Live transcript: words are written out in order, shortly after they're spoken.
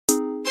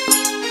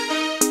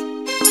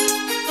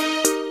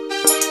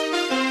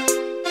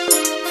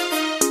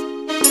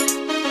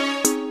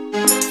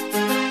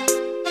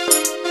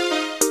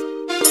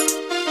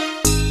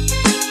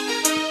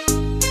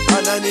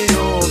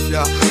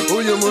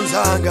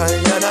munzanga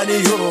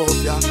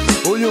yananiyobya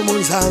uyu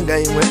munzanga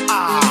imwe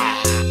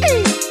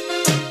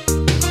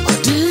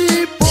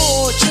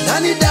ndipo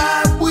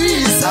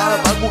chinanidabwisa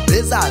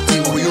pakupeza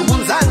ati uyu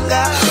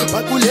munzanga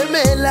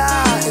pakulemela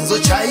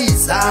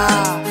ezochayisa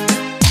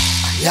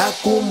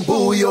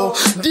Yakumbuyo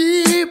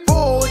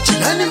ndipo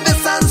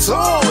chinanimvesa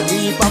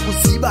nsoni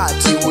pakuziba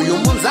ati uyu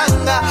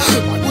munzanga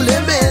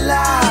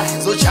pakulemela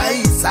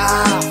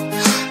ezochayisa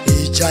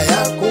icha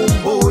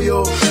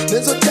Yakumbuyo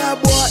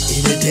nezotabwa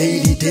ine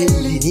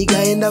daily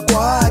nikaenda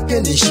kwake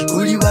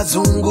nishikuli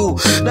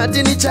wazungu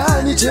nati ni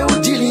chani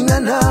cheudilinga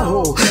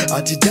naho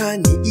ati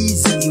dani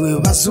easy iwe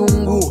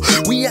wazungu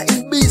we are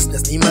in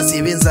business ni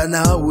masebenza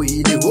nawe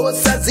ni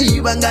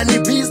wosaziba ngani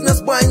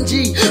business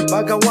bwanji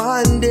mpaka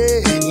one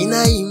day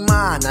ina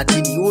imana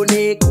ati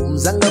nione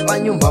kumzanga pa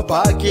nyumba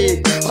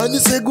pake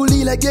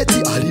anisegulila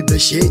geti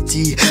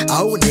alibesheti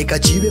aoneka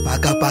chive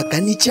paka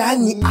ni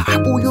chani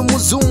uyu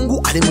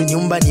muzungu ali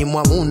munyumba ni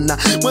mwamuna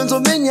mwenzo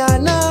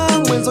menyana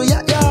mwenzo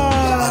ya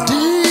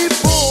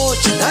ndipo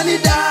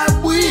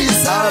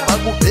chinanidabwisa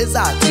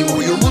pakupeza ati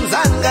uyu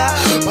munzanga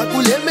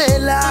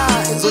pakulemela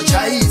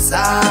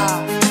ezochayisa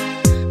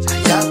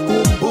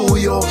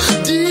Yakumbuyo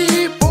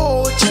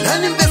ndipo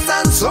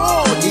chinanimvesa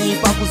nsoni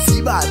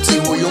pakuziba ati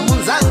uyu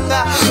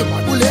munzanga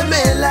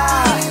pakulemela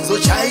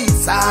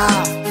ezochayisa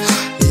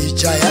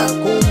icha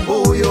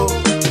Yakumbuyo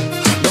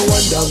no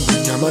wonder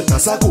mnyama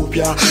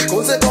tasakupya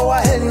konse kwa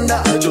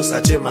wahenda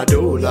ajosache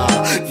madola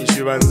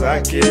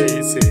nishibanzake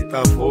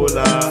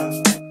setafola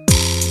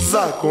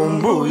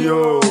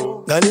Yakumbuyo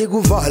ngani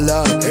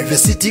kuvala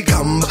diversity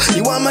kamba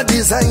iwa ma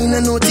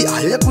designer noti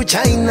ale ku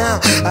China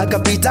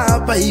akapita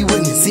hapa iwe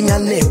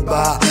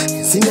nisinyaneba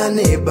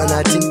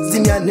nati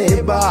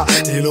nisinyaneba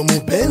ilo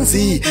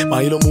mupenzi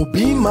mailo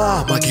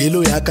mupima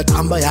makilo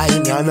yakatamba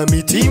yaingana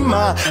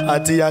mitima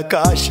ati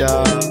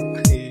yakasha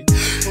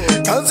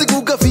kanzi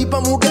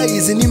kukafipa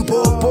mugaizi ni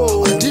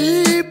mpopo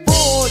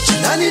ndipo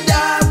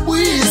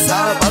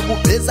chinanidabwisa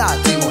pakupeza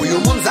ati uyu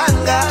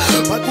munzanga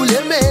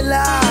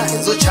pakulemela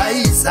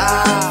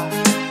ezochayisa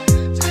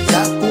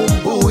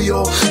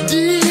Yakumbuyo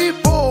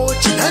ndipo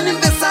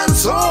chinanimvesa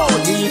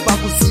nsoni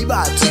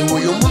pakuziba ati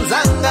uyu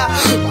munzanga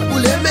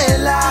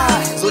pakulemela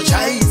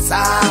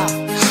ezochayisa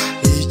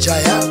icha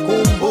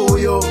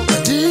Yakumbuyo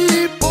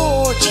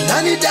ndipo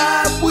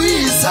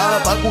chinanidabwisa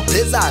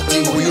pakupeza ati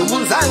uyu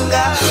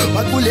munzanga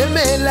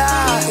pakulemela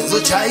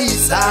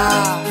ezochayisa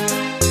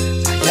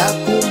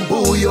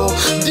Yakumbuyo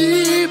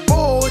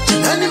ndipo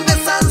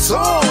chinanimvesa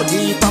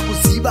nsoni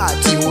pakuziba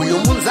ati uyu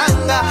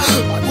munzanga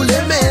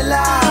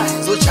pakulemela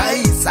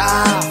ezochayisa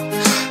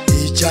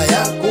icha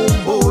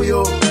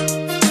Yakumbuyo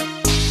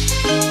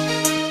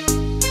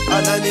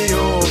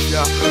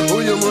ananiyobya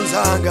uyu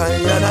munzanga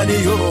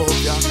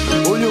yananiyobya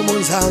uyu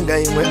munzanga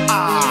imwe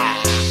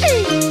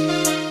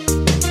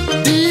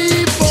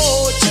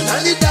ndipo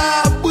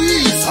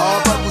chinanidabwisa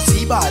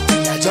pakuziba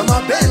ati yacha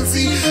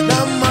mapenzi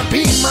na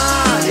mapima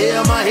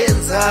ya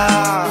mahenza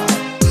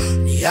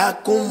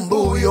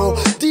Yakumbuyo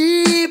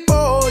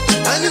ndipo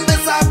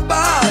chinanimvesa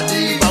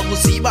badi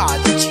pakuziba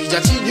ati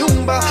chija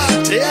chinyumba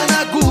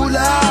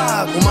teanagula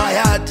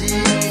kumayati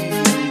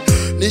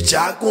ni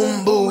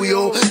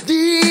Yakumbuyo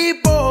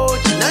ndipo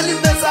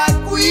chinanimvesa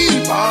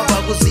kuipa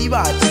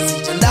pakuziba ati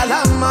sija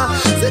ndalama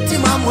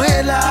setima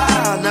mwela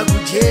na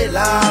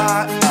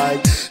kujela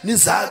ni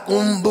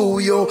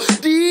Yakumbuyo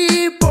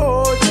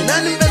ndipo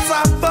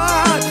chinanimvesa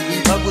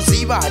badi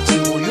pakuziba ati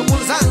uyu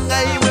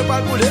munzanga iwe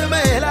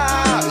pakulemela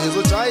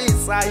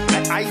ezochayisa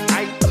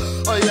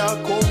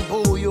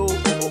Yakumbuyo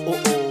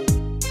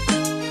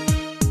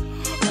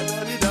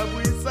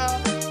ananidabwisa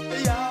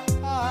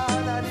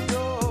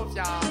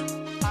ananiyobya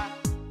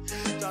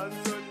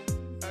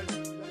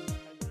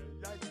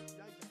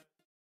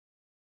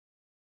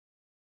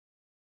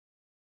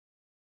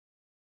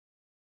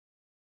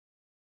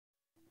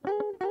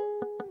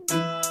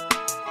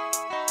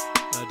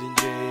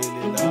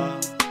Njella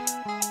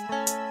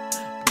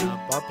na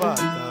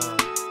papata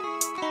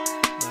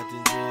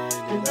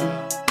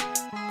Njella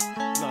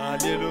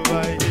Nalelo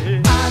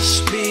baye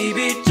Ash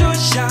baby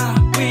tosha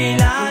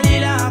wila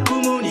lila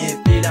kumuni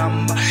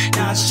pilamba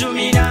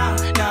nasumina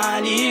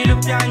nalilu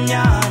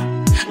pyanya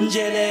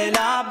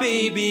Njella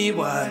baby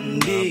one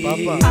day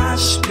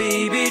Ash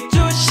baby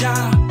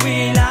tosha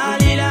wila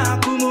lila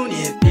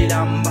kumuni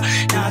pilamba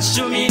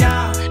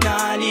nasumina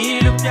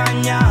nalilu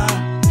pyanya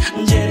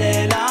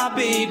Njella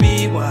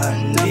baby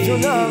one day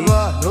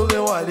Tafyonaba nobe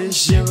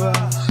walishiba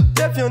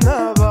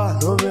Tafyonaba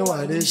nobe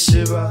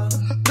walishiba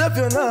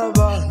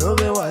Tafyonaba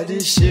nobe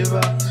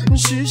walishiba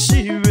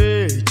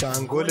Nshishiwe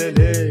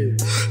changolele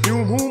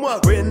Nyumuma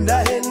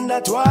kwenda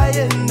henda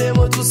twayende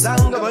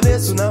motusanga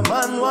banesu na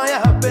manwa ya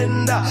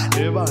penda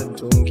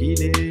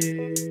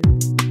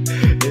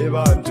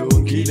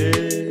Ebantungile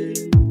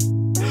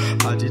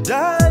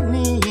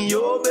Adidani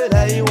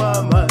yobela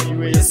iwama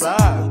iwesa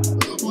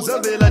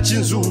Uzabela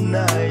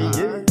chinzuna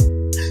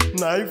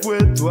na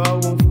ifwe twa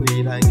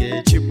umfwila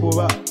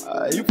ngechipuba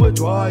ifwe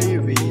twa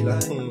ibila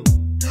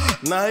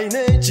na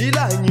ine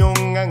chila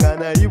nyonga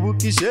ngana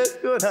ibukishe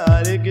yo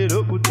na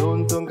legelo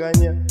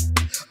kutontonganya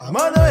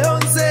Amano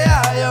yonse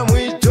aya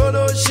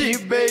mwitoloshi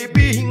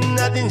baby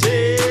ngati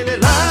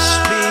Njella.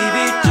 Hush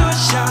baby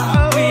tosha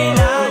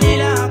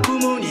wilalila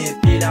kumune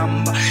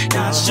pilamba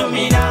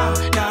nasumina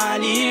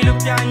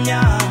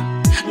nalilupyanya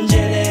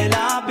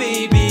Njella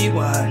baby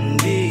one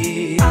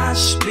day.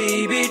 Hush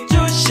baby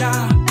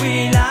tosha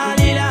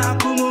wilalila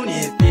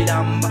kumune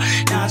pilamba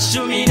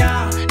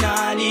nasumina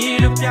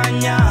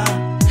nalilupyanya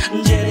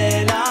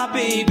Njella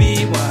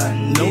baby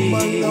one day. No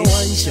man no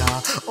wansha,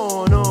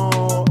 oh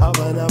no,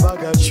 abana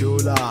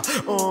bagachula,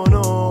 oh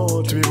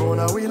no, to be born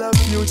a will a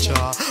future,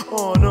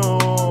 oh no,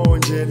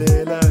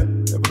 Njella,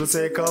 for the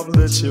sake of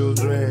the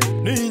children.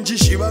 Ninji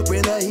shiba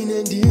kwena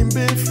inendi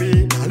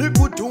mbefi,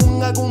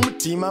 aliputunga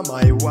kumtima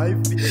my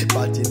wife,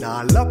 but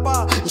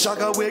inalapa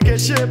nshaka weke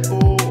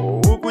shepo,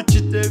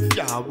 ukuchite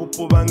fya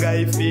bupubanga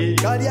ifi.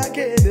 Kali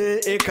akene,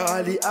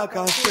 ekali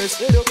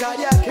akafes, edo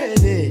kali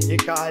akene,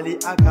 ekali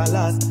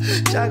akalas,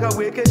 shaka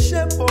weke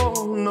shepo,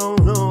 no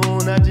no,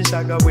 nati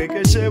shaka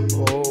weke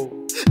shepo.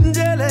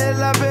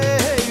 Njella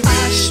baby.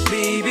 Hush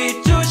baby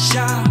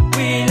tosha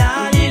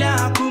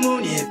wilalila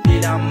kumune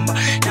pilamba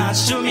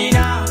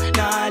nasumina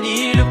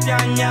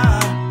nalilupyanya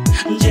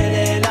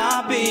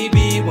Njella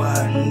baby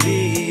one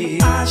day.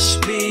 Hush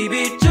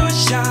baby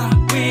tosha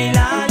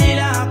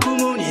wilalila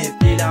kumune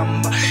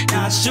pilamba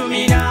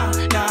nasumina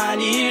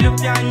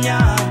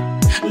nalilupyanya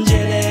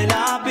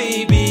Njella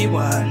baby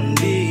one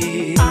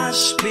day.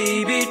 Hush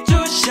baby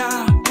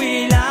tosha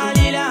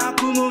wilalila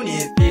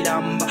kumune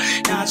pilamba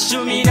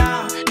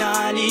nasumina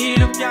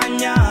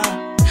nalilupyanya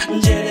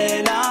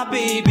Njella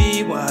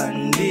baby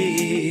one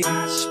day.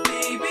 Hush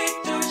baby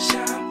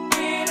tosha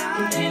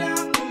wilalila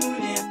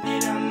kumune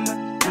pilamba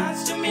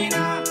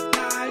nasumina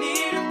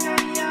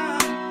nalilupyanya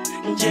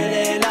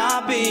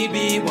Njella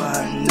baby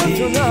one day.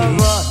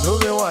 Tefyonaba,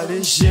 nobe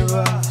wale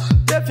shiba.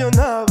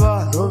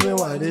 Tefyonaba, nobe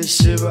wale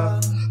shiba.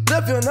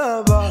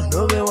 Tefyonaba,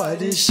 nobe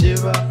wale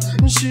shiba.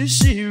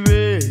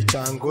 Nshishiwe,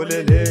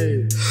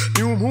 changolele.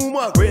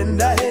 Nyumuma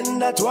kwenda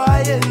henda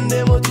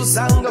twayende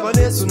motusanga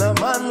banesu na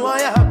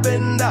manwa ya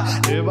penda.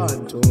 Eba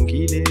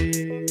ntungile.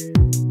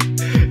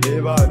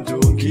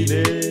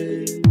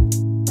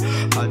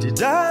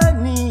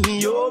 Adidani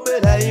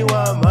yobela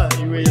iwama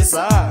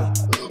iwesa.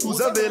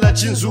 Uzabela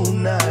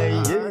chinzuna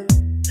ye.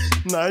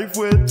 Na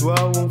ifwe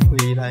twa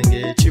umfwila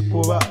nge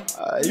chipuba.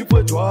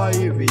 Ifwe twa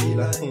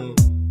ibila.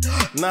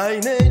 Na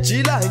ine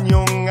chila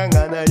nyonga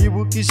ngana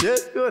ibukishe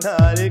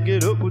yona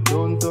legero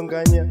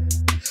kutontonganya.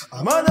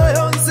 Amano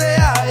yonse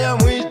aya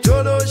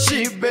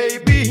mwitoloshi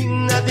baby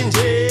ngati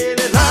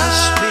Njella.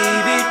 Hush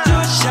baby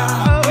tosha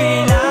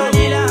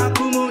wilalila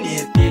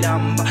kumune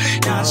pilamba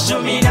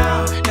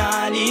nasumina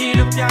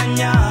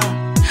nalilupyanya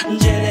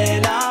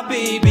Njella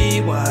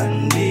baby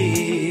one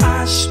day.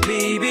 Hush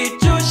baby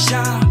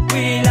tosha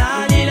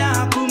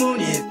wilalila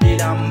kumune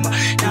pilamba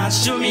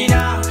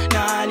nasumina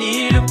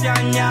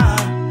nalilupyanya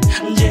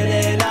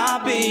Njella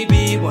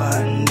baby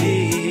one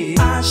day.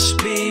 Hush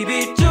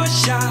baby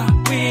tosha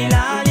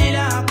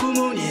wilalila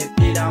kumune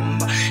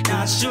pilamba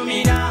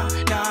nasumina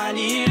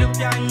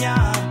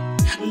nalilupyanya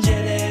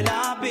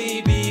Njella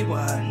baby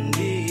one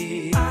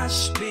day.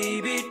 Hush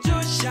baby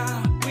tosha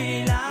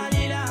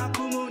wilalila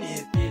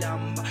kumune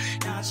pilamba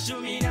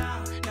nasumina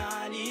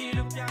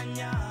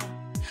nalilupyanya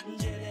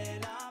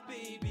Njella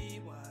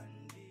baby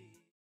one day.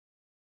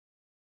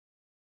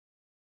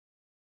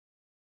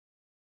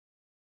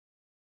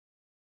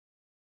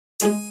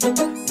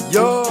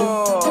 Yo,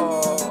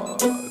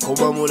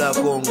 Koba mula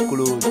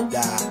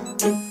concluda.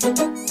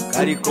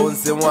 Kali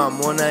konse mwa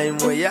mona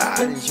imwe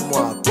yali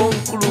mwa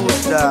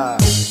concluda.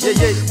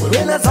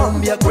 Mwena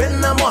Zambia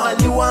kwena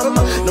mwali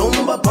wama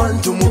nomba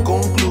Pantu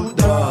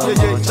Mukoncluda.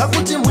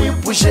 Chakuti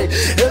mwipushe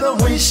elo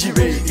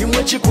mwishibe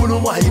imwe chikulu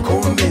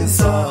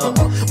mwahikombensa.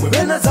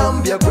 Mwena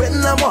Zambia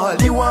kwena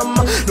mwali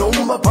wama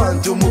nomba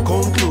Pantu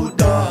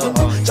Mukoncluda.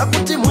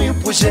 Chakuti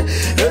mwipushe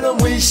elo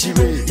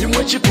mwishibe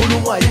imwe chikulu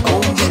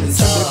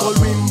mwahikombensa.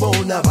 Meko wimbo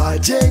na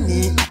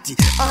bajeni ati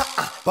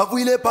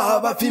pavwile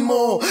pava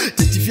fimo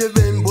tetifye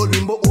vembo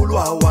lwimbo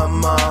ulwa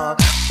wama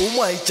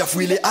umwa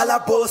ichafuile ala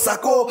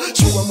posako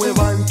shuwa mwe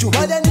vantu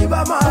badani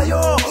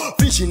bamayo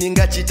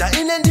fishininga chita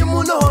ine ndi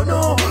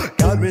munono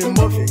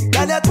kalwembo fe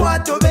kala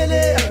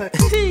twatobele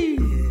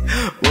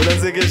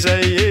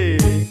unazekesha iye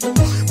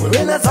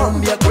mwena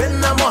Zambia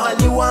kwena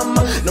mwali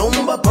wama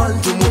nomba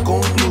Pantu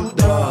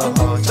Mukoncluda.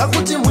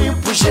 Chakuti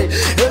mwipushe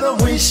elo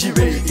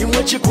mwishibe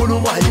imwe chikulu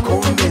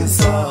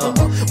mwahikombensa.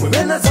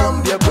 Mwena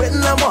Zambia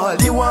kwena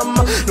mwali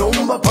wama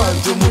nomba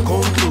Pantu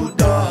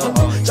Mukoncluda.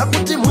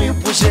 Chakuti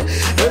mwipushe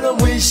elo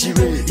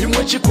mwishibe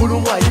imwe chikulu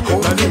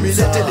mwahikombensa.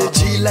 Miletele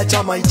chila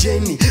chama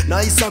icheni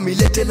na isa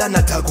miletela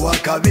natagwa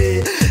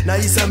kabe na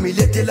isa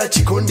miletela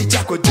chikondi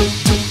chako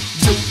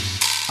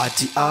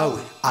ati awe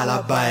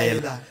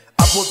alabaela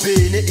Apo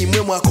pene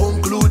imwe mwa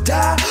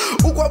concluda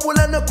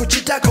ukwabula no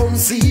kuchita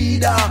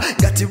consider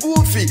ngati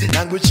bufi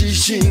nangu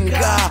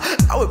chishinga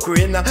awe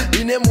kwena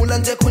ine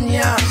mulanje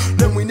kunya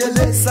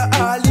nemwinelesa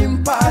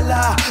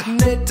alimpala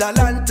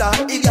netalanta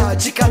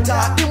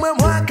igachikata imwe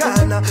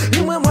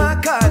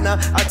mwakana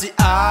ati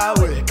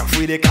awe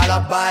kafwile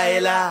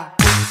kalabaela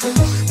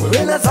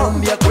mwena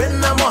Zambia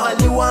kwena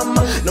mahali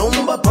wama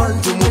naomba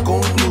Pantu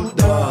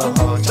Mukoncluda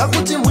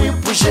chakuti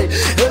mwipushe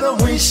elo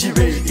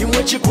mwishibe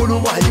imwe chikulu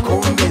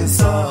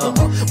mwahikongensa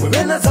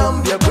mwena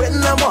Zambia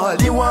kwena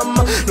mahali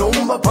wama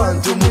naomba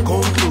Pantu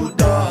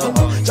Mukoncluda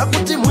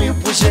chakuti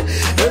mwipushe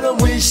elo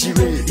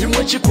mwishibe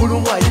imwe chikulu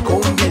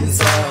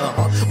mwahikongensa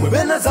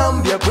mwena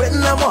Zambia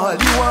kwena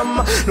mahali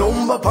wama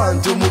naomba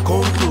Pantu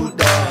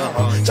Mukoncluda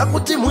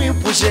chakuti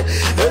mwipushe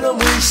elo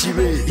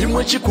mwishibe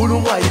imwe chikulu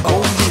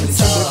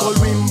mwahikongensa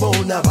kolwimbo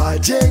na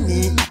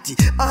bajeni iti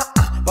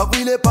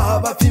bakwile pa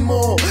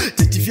bafimo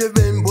tetifye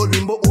bembo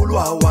lwimbo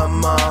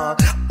ulwawama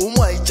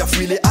umwa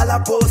ichafwile ala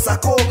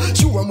posako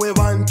shuwa mwe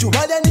bantu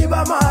balya ni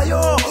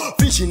bamayo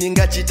fishi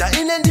ningachita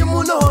ine ndi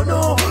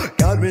munono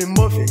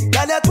kalwimbo fe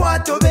kalya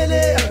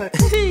twatobele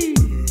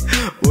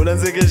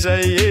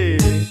ulanzekesha iye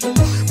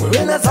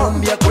mwena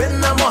Zambia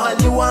kwena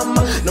mahali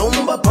wama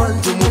naomba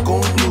Pantu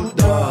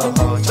Mukoncluda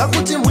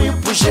chakuti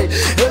mwipushe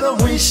elo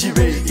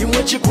mwishibe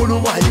imwe chikulu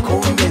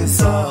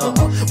mwahikongensa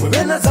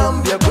mwena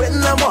Zambia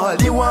kwena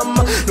mahali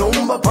wama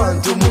naomba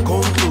Pantu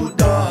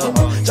Mukoncluda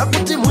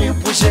chakuti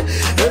mwipushe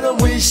elo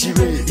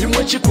mwishibe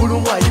imwe chikulu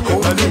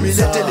mwahikongensa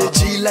miletele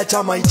chila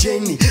cha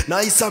maicheni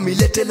na isa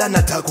miletela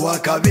natakwa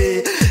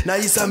kabe na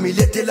isa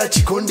miletela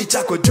chikondi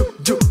chako ju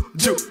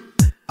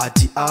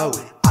ati awe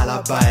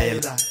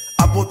alabaela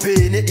apo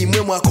pene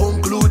imwe mwa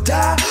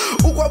concluda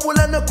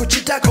ukwabula no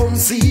kuchita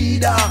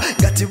consider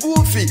ngati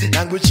bufi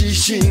nangu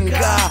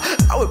chishinga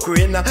awe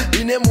kwena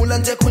ine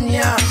mulanje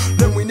kunya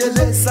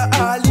nemwinelesa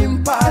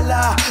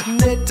alimpala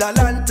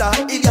netalanta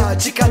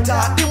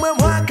igachikata imwe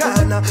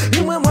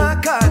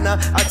mwakana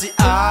ati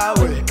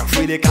awe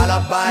kafwile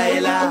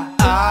kalabaela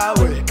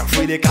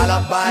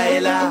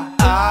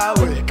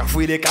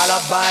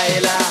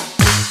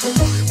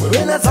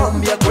mwena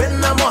Zambia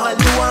kwena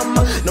mahali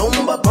wama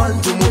naomba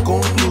Pantu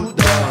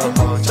Mukoncluda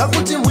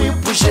chakuti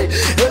mwipushe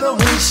elo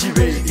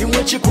mwishibe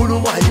imwe chikulu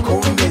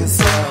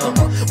mwahikongensa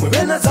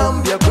mwena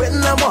Zambia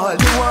kwena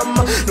mahali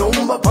wama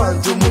naomba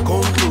Pantu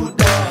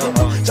Mukoncluda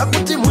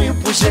chakuti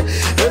mwipushe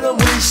elo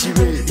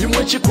mwishibe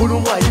imwe chikulu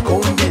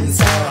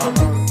mwahikongensa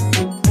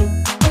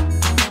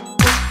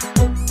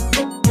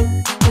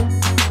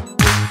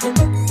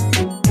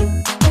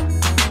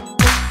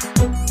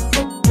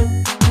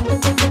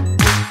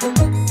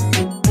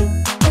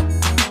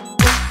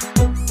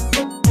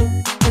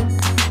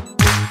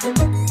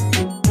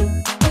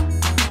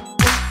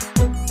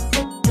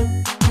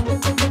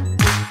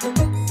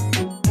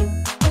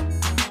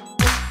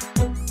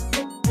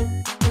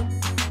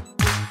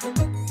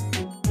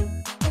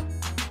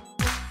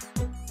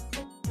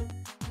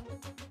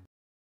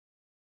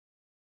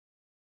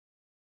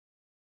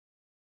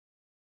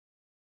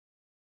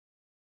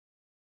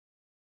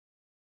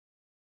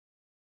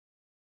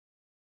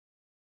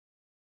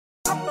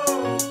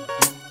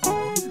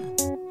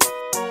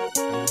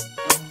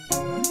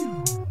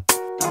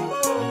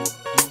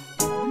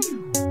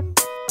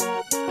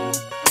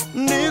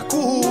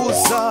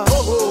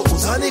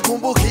Uzani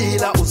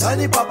kumbukila,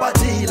 uzani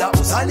papatila,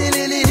 uzani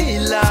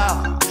lilila.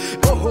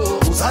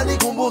 Uzani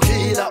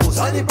kumbukila,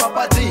 uzani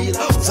papatila,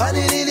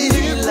 uzani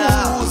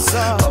lilila.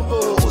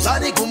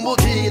 Uzani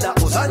kumbukila,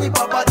 uzani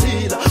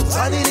papatila,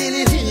 uzani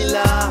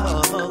lilila.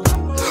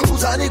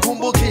 Uzani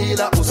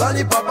kumbukila,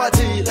 uzani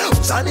papatila,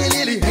 uzani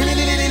lilila.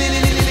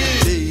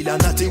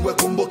 Natiwe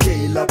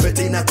kumbukila,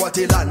 Pettie na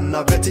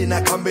kwatilana, Pettie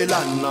na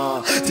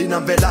Kmillion, tina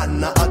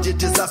mbelana,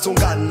 ajitiza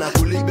sungana,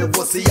 kulibe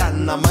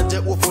vosiana, manje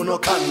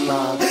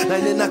ufunokana,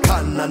 naine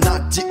nakana,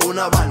 nati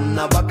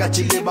unabana, baka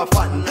chile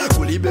bafana,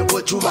 kulibe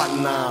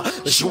vochubana,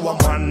 shuwa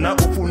mana,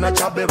 ufuna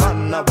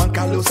chabebana,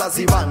 bankali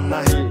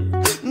usazibana,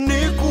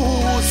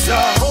 nikusa.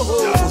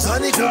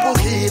 Uzani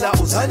kumbukila,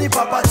 uzani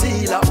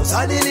papatila,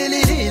 uzani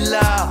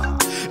lilila.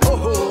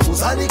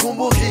 Uzani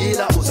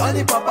kumbukila,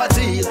 uzani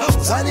papatila,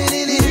 uzani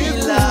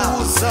lilila.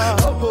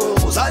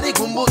 Uzani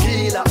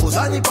kumbukila,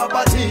 uzani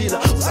papatila,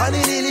 uzani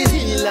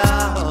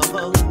lilila.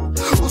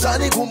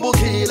 Uzani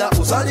kumbukila,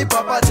 uzani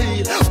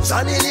papatila,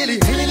 uzani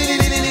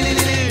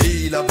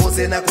lilila.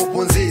 Vose na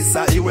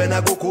kupunzisa, iwe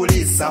na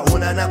kukulisa,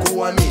 una na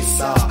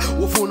kuwamisa,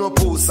 ufuno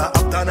pusa,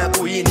 afta na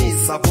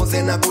kuinisa,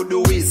 vose na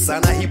kuduisa,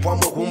 na hipwa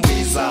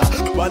mkumbisa.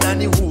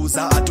 Wanani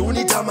huza,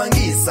 atuni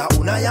tamangisa,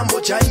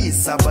 unayambo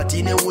chaisa,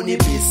 batine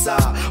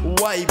unipisa.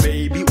 Why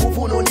baby,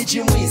 ufuno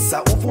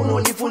nichimwisa, ufuno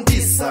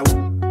nifundisa,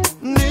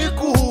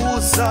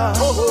 nikusa.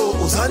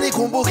 Uzani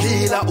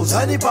kumbukila,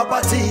 uzani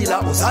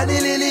papatila, uzani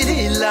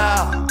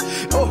lilila.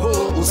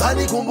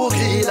 Uzani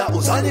kumbukila,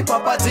 uzani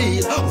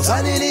papatila,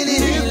 uzani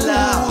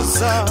lilila.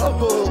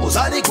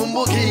 Uzani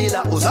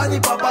kumbukila, uzani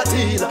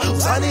papatila,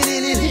 uzani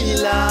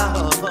lilila.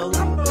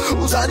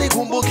 Uzani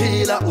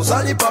kumbukila,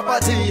 uzani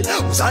papatila,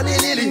 uzani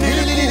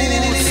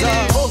lilila.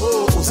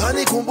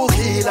 Uzani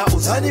Kumbukila,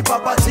 Uzani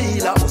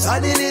Papatila,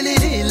 Uzani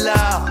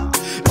Lilila.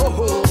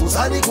 Oh,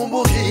 Uzani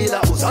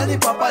Kumbukila, Uzani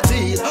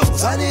Papatila,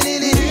 Uzani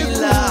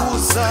Lilila.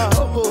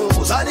 Oh,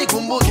 Uzani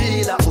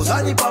Kumbukila,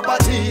 Uzani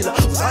Papatila,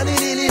 Uzani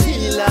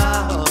Lilila.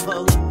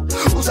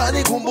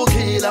 Uzani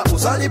Kumbukila,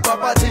 Uzani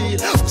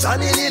Papatila,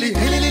 Uzani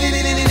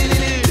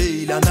Lilila.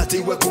 Nati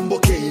we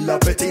kumbukila,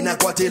 Pettie na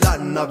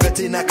kwatilana,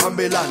 Pettie na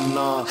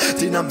Kmillion,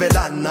 tina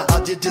mbelana,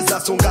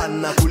 ajitiza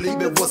sungana,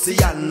 kulibe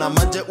vosiana,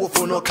 manje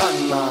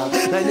ufunokana,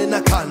 naine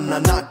na kana,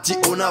 nati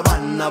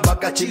unavana,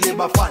 baka chile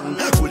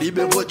bafana,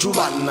 kulibe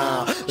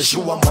vochuvana,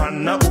 shuwa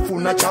mana,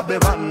 ufuna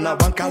chabevana,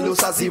 bankali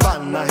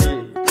usazivana,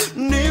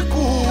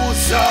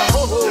 Nikusa,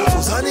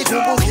 Uzani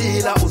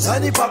Kumbukila,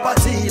 Uzani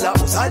Papatila,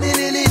 Uzani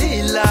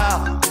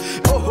Lilila.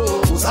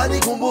 Oh, Uzani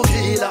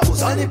Kumbukila,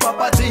 Uzani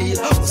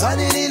Papatila,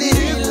 Uzani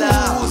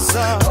Lilila.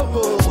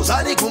 Oh,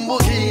 Uzani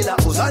Kumbukila,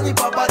 Uzani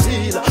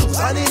Papatila,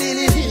 Uzani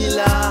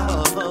Lilila.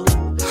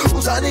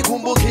 Uzani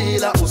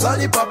Kumbukila,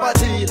 Uzani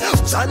Papatila,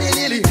 Uzani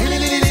Lilila.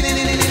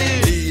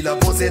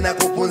 Pose na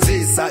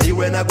kupunzisa,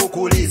 iwe na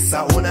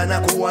kukulisa, una na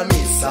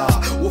kuwamisa,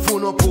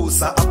 ufuno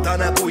pusa, apta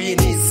na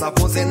kuinisa,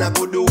 pose na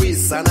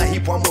kuduisa, na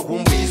hipwa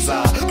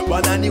mbokumbwiza,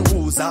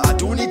 wananihuza,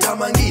 atuni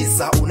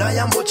tamangisa,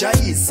 unayambo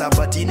chaisa,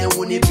 batine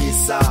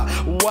unibisa,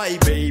 why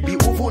baby,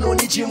 ufuno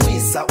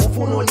nichimwisa,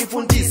 ufuno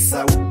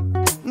nifundisa,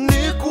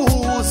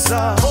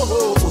 Nikusa,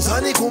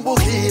 Uzani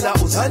Kumbukila,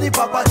 Uzani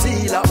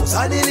Papatila,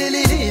 Uzani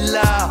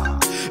Lilila.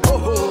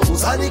 Oh,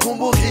 Uzani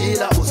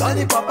Kumbukila,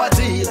 Uzani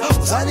Papatila,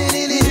 Uzani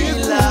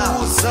Lilila.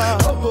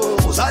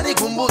 Oh, Uzani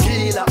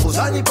Kumbukila,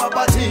 Uzani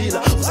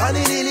Papatila,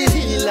 Uzani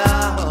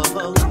Lilila.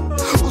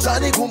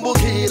 Uzani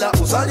Kumbukila,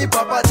 Uzani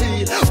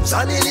Papatila,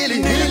 Uzani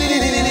Lilila.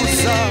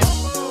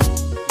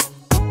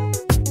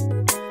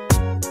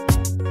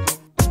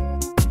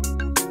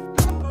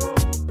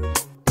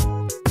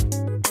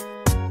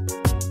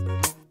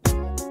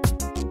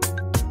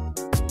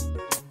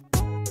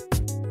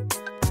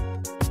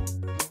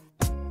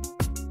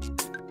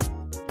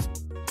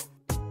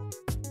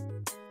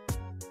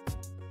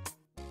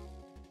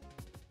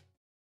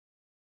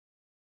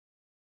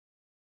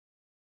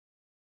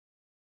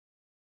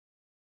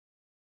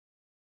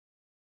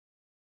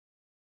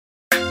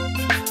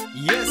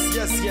 Yes,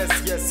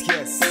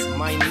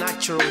 my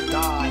natural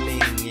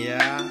darling,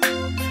 yeah.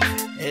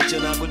 Echo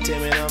na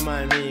kutemena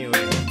mamiwe,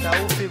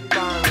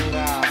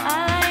 Fipanga.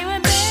 I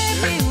will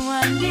baby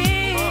one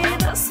day,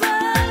 that's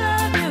why I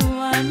love you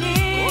one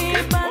day.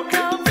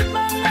 Pantu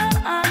Fipanga,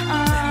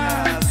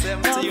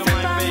 same to you, my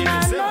baby,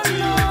 same to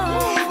you.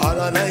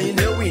 All I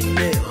know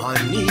winne,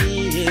 honey,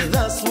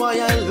 that's why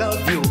I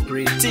love you,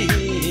 pretty.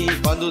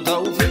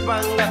 Pantu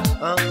Fipanga,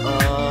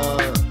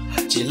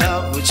 Chila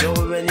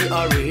Buchoveni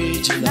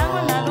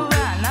original.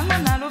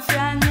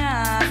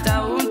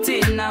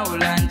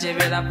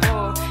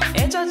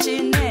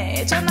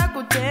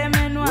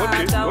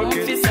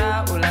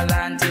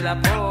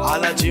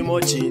 Ala chimo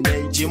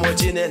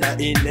chine na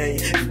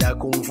ine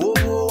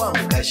ndakumvubu wa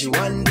mkashi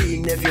wandi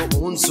nevyo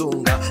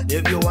unsunga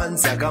nevyo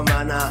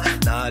wanzakamana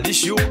na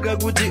alishuka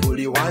kuti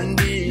uli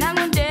wandi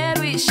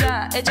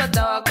namunderwisha echo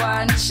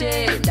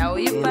tawakwanishe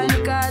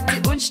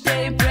ndauipanikati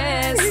unchite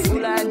impress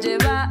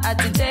ulanjeba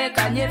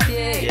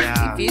atitekanyepye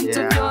ibintu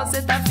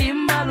byose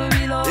tafimba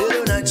lubilo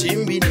ero na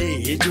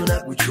chimbine echo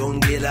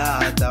nakuchongela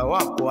hata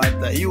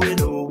wakwata iwe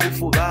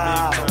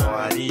nobufuba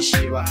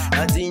walishiba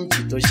ati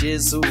nchito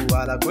Yesu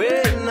ala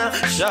kwena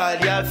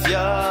shali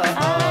afya.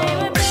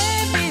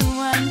 Baby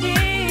one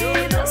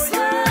day, that's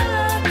why I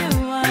love you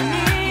one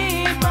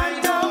day.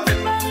 Pantu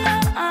Fipanga,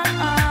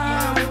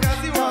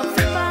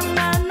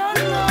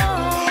 no.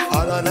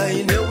 Ala na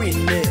ine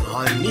winne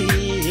honey,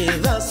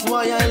 that's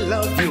why I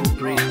love you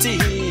pretty.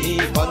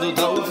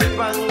 Pantu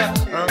Fipanga,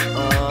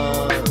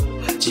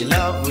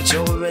 Chila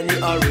Buchoveni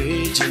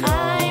original.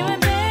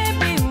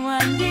 Baby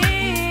one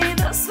day,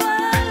 that's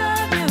why I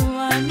love you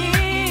one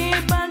day.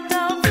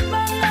 Pantu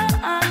Fipanga,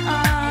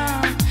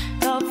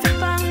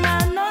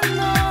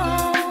 no.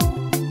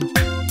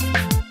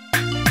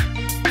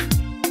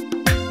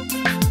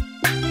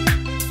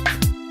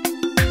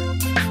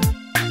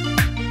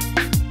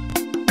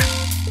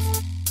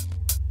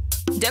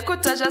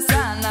 Ndekutasha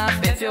sana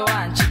pefyo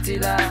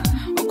wanchitila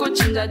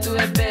ukuchinja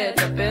tuwe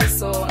better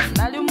person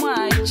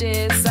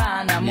nalimwaiche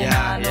sana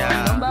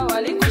mumano nomba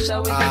walikusha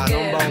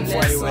wikekele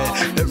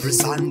every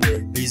Sunday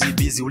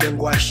busy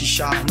ulengwa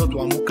shisha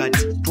notwa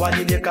mukati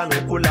twanileka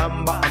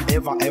nokulamba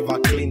I'm ever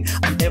clean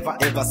I'm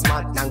ever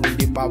smart nangu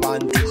ndimba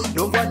bantu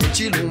nomba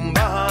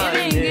nichilumba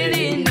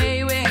ilingilinde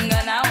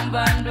iwenga na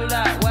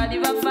umbandula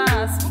waliba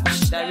fast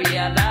mshita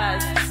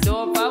realize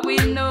sopa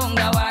window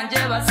nga wanje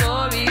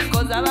basobi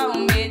cause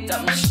abahumita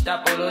mshita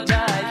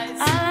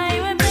apologize.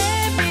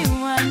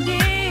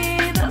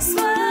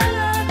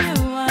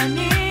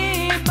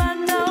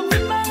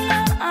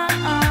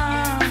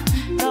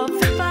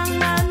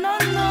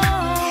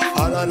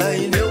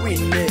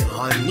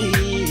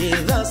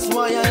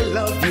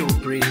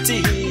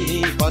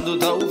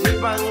 Pantu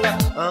Fipanga,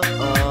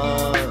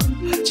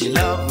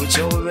 Chila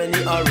Buchoveni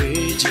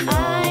original.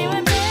 I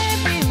will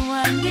baby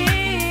one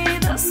day,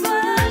 that's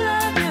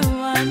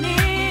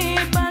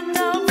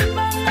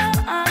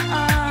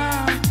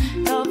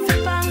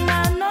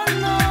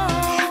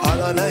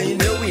Mwana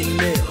ine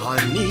wine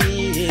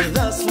honey,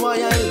 that's why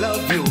I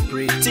love you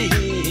pretty.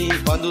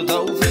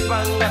 Pantu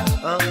Fipanga,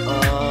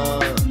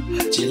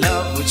 she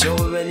love with you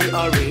very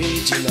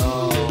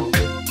original.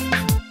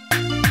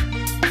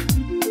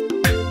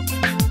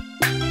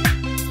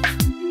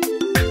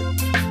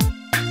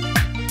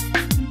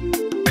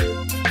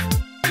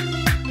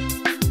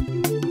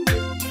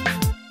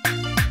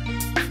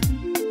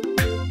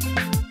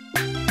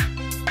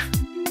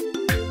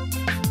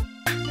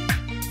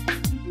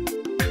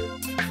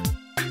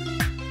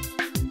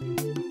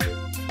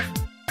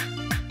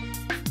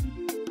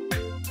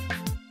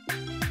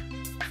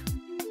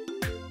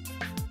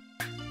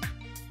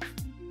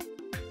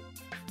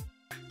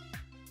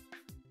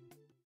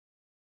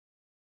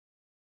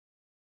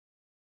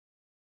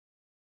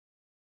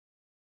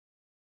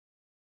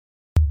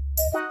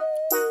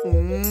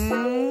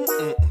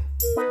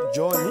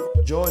 Joni,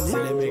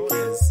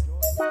 Selemekez.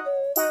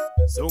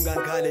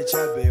 Sungangale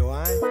chabe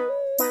wai.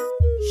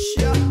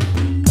 Sha.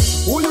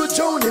 Uyu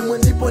Joni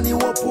mwendipo ni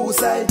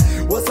wapusai.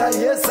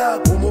 Wasayesa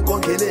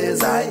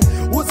kumukongelezai.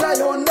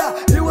 Usayonda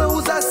iwe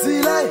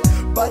usasilai.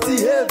 Pati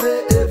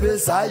eve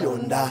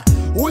sayonda.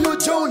 Uyu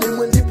Joni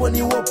mwendipo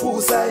ni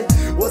wapusai.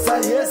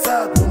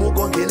 Wasayesa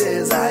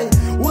kumukongelezai.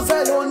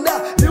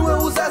 Usayonda iwe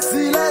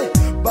usasilai.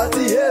 Pati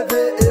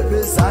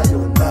eve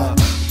sayonda.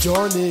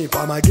 Joni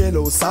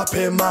pamagelo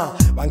usapema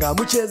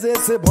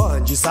bangamuchezese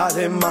bwanji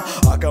salema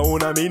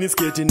akaona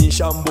minisketi ni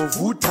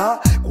shambovuta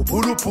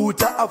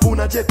kupuluputa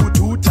afuna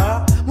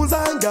chekututa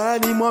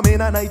muzangani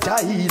mwamena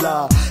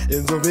naitahila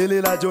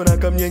enzovelela Jona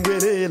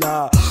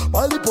kamnyengelela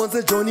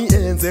paliponse Joni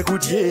enze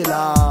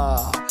kutyela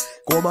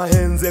koma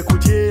henze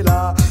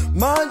kutyela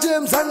manje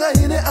mzanga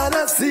hine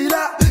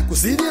anasila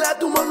kusidila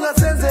tumonga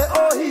senze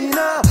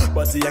ohina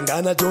basi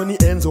yangana Joni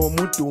enzo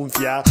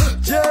mutumfya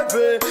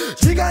cheve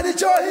chikadi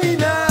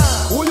chohina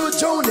uyu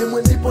Joni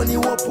mwendipo ni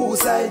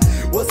wapusai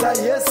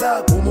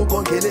wasayesa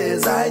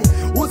kumukongelezai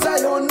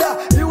usayonda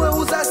iwe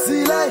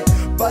usasilai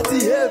pati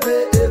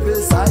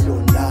eve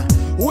sayonda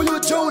uyu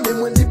Joni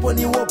mwendipo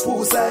ni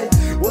wapusai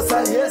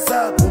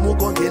wasayesa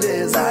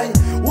kumukongelezai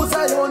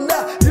usayonda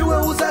iwe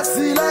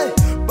usasilai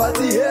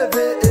pati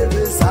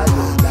eve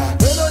sayonda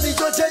eno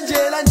nicho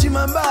chenjela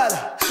nchimambala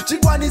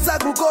chikwanisa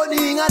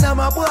kukoninga na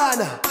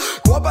mabwana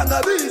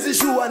kwapanga bizi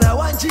shuwa na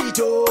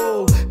wanchito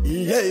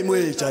iye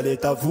mwe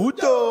chaleta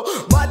vuto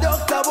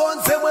madokta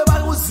bonse mwe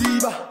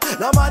bamuziba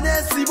na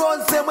manesi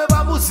bonse mwe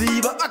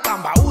bamuziba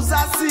akamba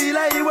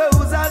uzasila iwe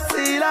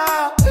uzasila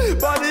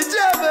bani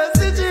jebe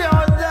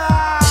sichionda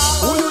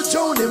uyu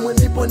Joni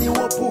mwendipo ni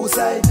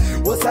wapusai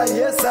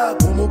wasayesa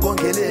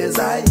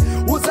kumukongelezai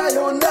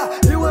usayonda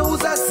iwe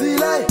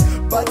usasilai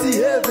pati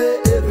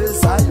eve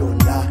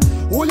sayonda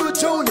uyu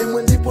Joni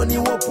mwendipo ni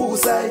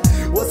wapusai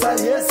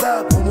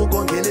wasayesa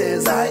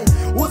kumukongelezai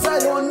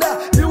usayonda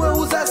iwe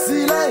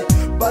usasilai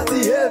pati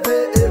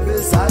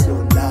eve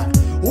sayonda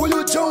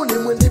uyu Joni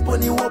mwendipo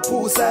ni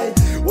wapusai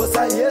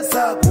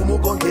wasayesa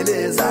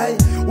kumukongelezai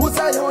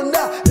usayonda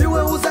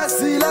iwe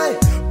usasilai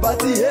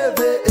pati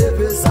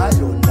eve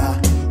sayonda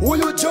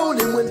uyu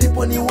Joni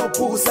mwendipo ni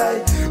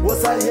wapusai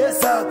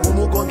wasayesa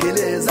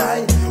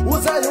kumukongelezai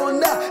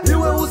usayonda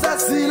iwe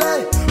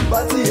usasilai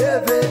pati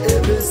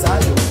eve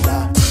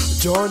sayonda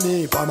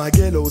Joni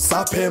pamagelo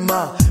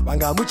usapema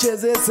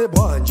bangamuchezese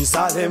bwanji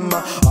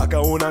salema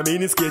akaona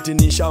minisketi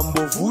ni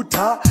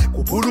shambovuta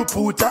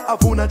kupuluputa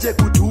afuna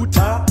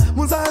chekututa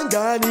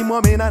muzangani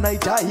mwamena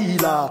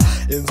naitahila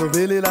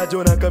enzovelela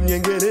Jona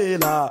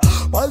kamnyengelela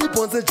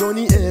paliponse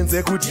Joni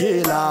enze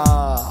kutyela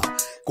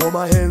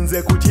koma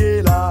henze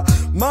kutyela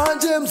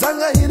manje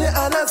mzanga hine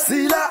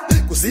anasila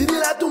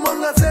kusidila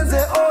tumonga senze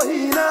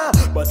ohina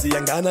basi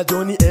yangana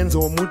Joni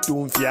enzo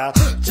mutumfya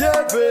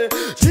cheve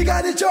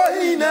chikadi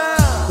chohina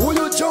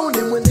uyu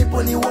Joni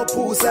mwendipo ni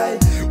wapusai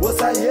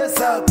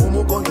wasayesa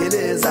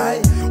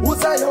kumukongelezai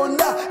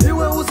usayonda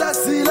iwe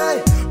usasilai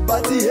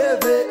pati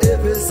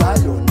eve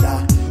sayonda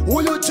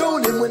uyu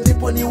Joni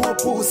mwendipo ni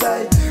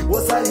wapusai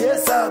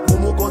wasayesa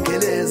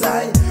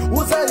kumukongelezai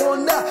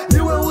usayonda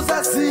iwe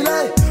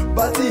usasilai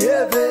pati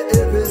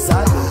eve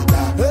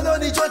sayonda eno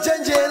nicho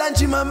chenjela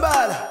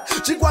nchimambala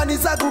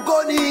chikwanisa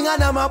kukoninga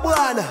na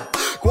mabwana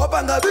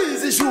kwapanga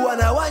bizi shuwa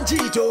na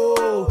wanchito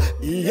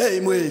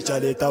iye mwe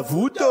chaleta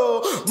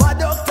vuto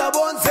madokta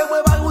bonse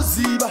mwe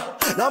bamuziba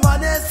na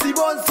manesi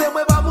bonse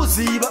mwe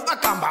bamuziba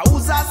akamba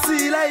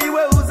uzasila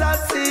iwe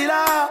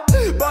uzasila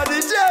bani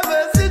jebe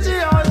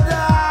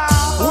sichionda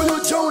uyu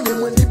Joni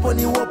mwendipo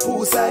ni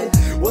wapusai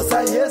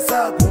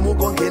wasayesa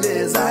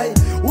kumukongelezai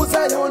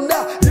usayonda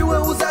iwe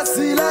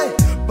usasilai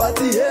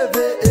pati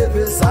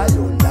eve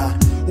sayonda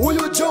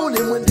uyu Joni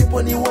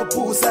mwendipo ni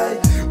wapusai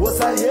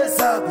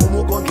wasayesa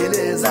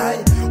kumukongelezai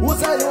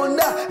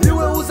usayonda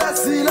iwe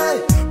usasilai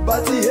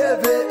pati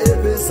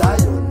eve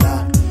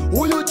sayonda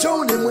uyu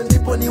Joni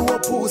mwendipo ni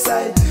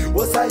wapusai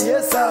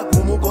wasayesa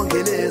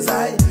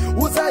kumukongelezai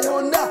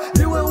usayonda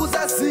iwe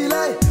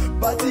usasilai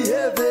pati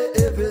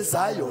eve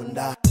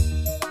sayonda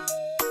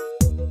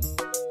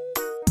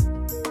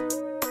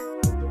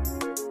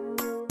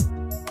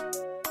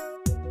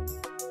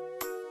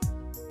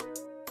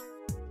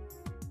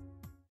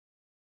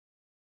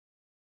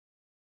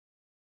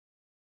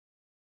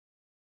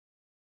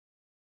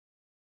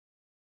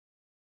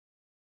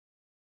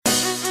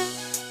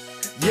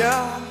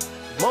Yeah,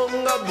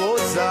 monga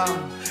boza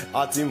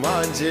ati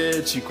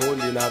manje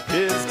chikondi na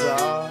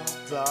pesa.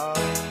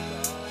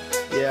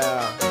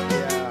 Yeah,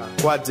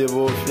 what the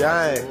wolf,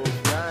 yeah.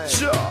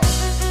 Sure.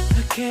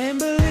 I can't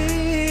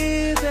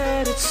believe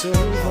that it's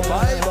over.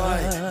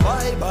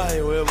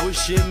 Bye, we're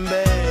wishing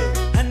back.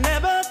 I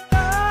never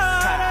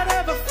thought I'd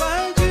ever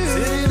find you.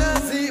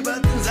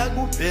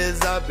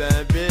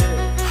 Baby.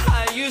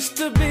 I used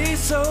to be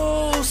so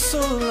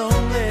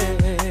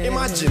lonely.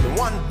 Imagine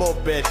one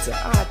bob better.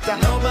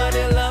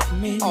 Nobody loved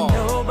me,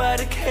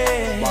 nobody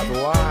cared. But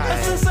why?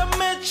 But since I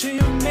met you,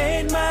 you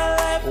made my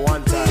life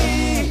one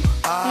time.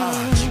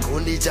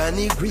 Chikondi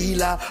chani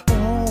grila.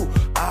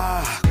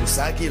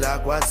 Kusakila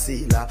kwa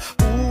sila.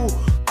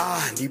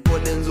 Ndipo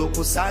nenzo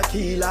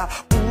kusakila.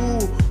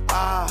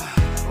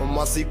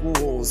 Masiku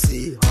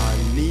hosi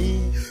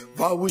honey.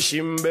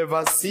 Vawushimbe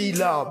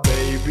vasila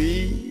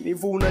baby.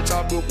 Nifuna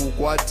chabo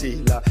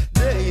kukwatila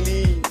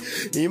daily.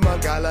 Ni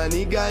magala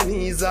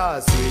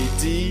niganiza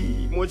sweetie.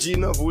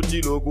 Mochina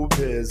futi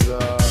lokupeza.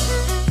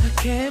 I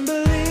can't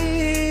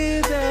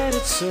believe that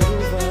it's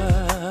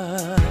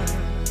over.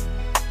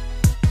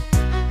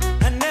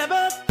 I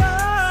never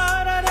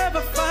thought I'd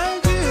ever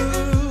find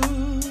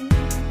you.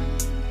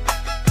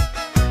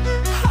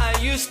 I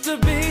used to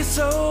be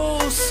so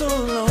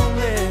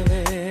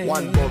lonely.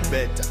 One more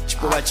better.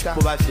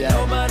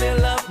 Nobody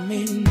loved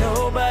me,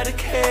 nobody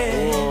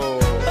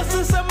cared. But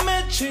since I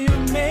met you, you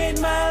made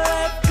my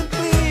life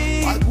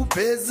complete.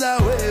 Wakupeza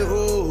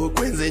weho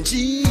kwenze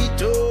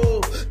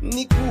nchito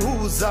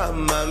nikuuza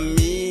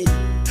mami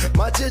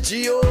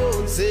machechi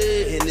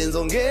yonse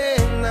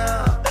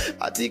nenzongena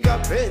atika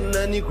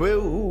pena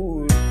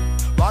nikweu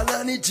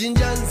banani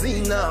chinja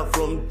nzina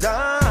from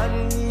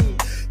tani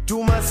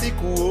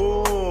tumasiku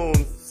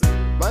onse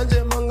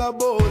manje manga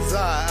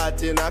boza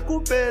atena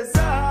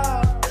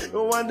kupeza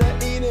no wonder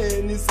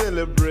ine ni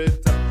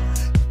celebrate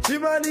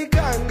chimani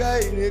kanga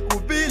ine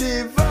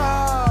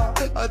kupiliva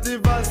ati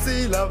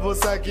vasila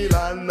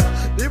vosakilana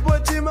ndipo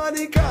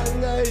chimani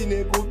kanga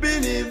ine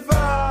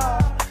kupiliva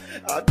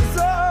ati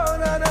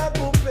zona na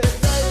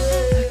kupeza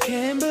I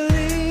can't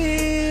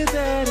believe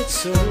that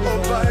it's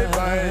over.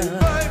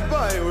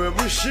 Bye, we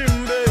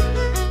bushimbe.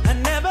 I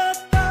never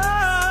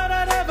thought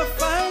I'd ever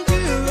find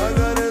you.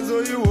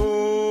 Nagarezo you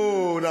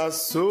own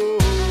so.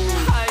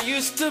 I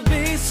used to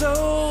be so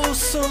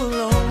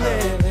lonely.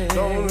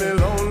 Lonely.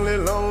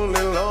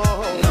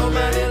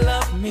 Nobody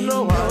loved me,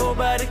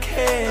 nobody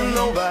cared.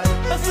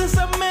 But since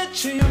I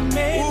met you, you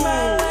made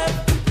my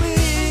life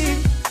complete.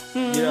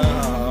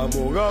 Yeah,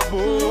 moga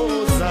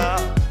boza.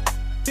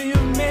 You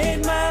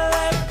made my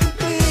life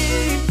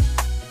complete.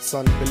 It's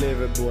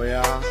unbelievable,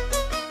 yeah.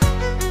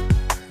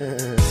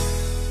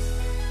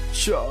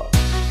 Sure.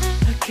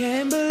 I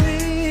can't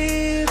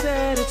believe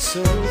that it's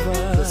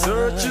over. The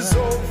search is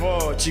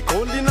over.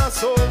 Chikondi na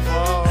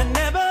sofa. I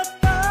never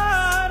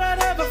thought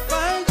I'd ever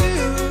find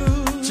you.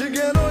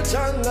 Chigeno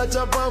changa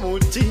chapa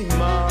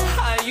mutima.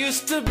 I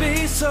used to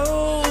be so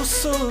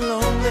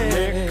lonely.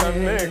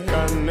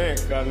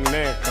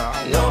 Neka.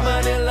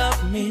 Nobody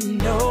loved me,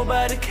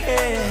 nobody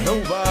cared.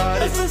 Nobody.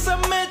 But since I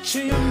met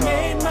you, you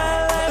made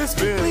my life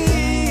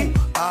complete.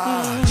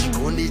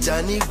 Chikondi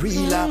chani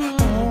grila.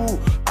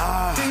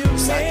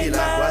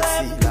 Kusakila kwa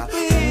sila.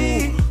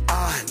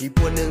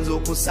 Ndipo nenzo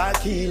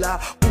kusakila.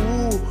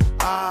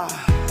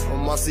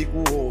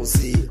 Masiku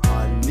hosi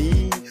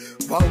honey.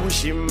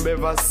 Vawushimbe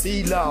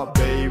vasila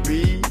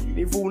baby.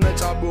 Nifuna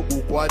chabo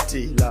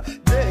kukwatila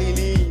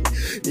daily.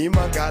 Ni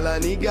magala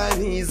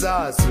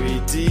niganiza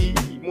sweetie.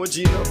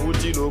 Mochina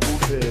futi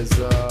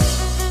lokupeza.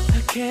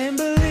 I can't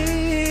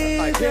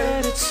believe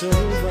that it's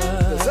over.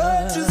 The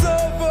search is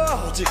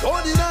over.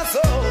 Chikondi na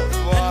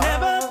sofa. I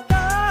never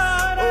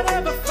thought I'd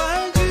ever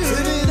find you.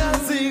 Sina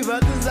siva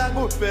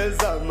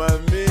tuzakupeza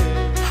mami.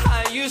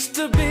 I used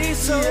to be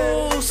so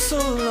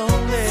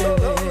lonely.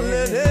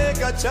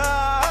 Neka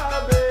cha.